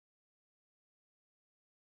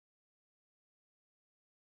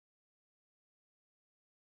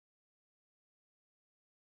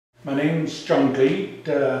My name's John Gleed.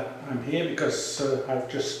 I'm here because I've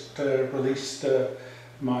just released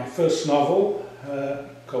my first novel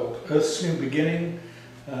called Earth's New Beginning.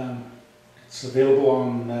 It's available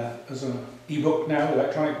on as an ebook now,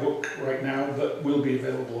 electronic book right now, but will be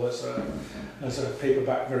available as a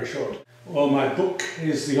paperback very shortly. Well, my book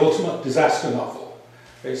is the ultimate disaster novel.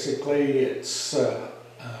 Basically, it's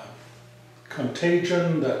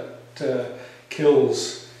contagion that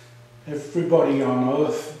kills everybody on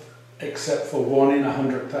Earth except for 1 in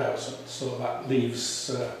 100,000. So that leaves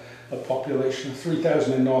a population of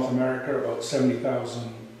 3,000 in North America, about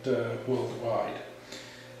 70,000 worldwide.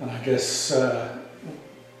 And I guess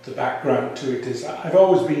the background to it is I've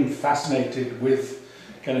always been fascinated with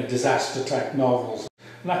kind of disaster type novels.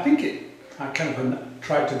 And I think I kind of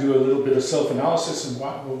tried to do a little bit of self-analysis and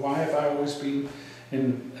why have I always been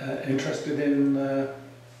interested in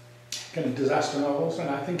kind of disaster novels. And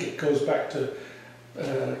I think it goes back to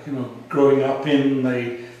growing up in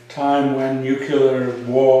the time when nuclear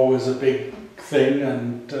war was a big thing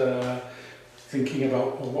and thinking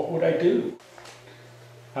about, well, what would I do?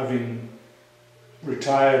 Having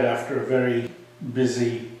retired after a very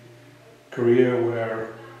busy career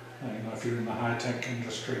where, if you're in the high-tech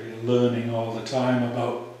industry, you're learning all the time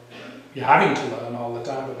you're having to learn all the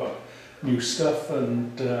time about new stuff,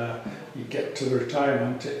 and you get to the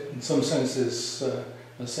retirement. In some senses,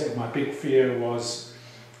 I say my big fear was,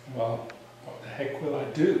 well, what the heck will I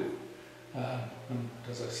do? And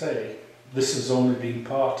as I say, this has only been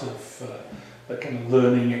part of the kind of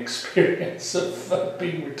learning experience of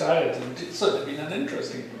being retired, and it's certainly been an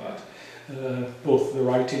interesting part, both the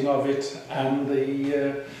writing of it and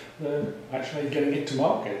the actually getting it to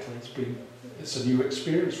market. It's a new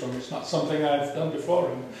experience for me. It's not something I've done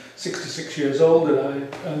before. I'm 66 years old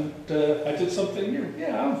and I did something new.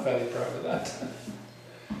 Yeah, I'm fairly proud of that.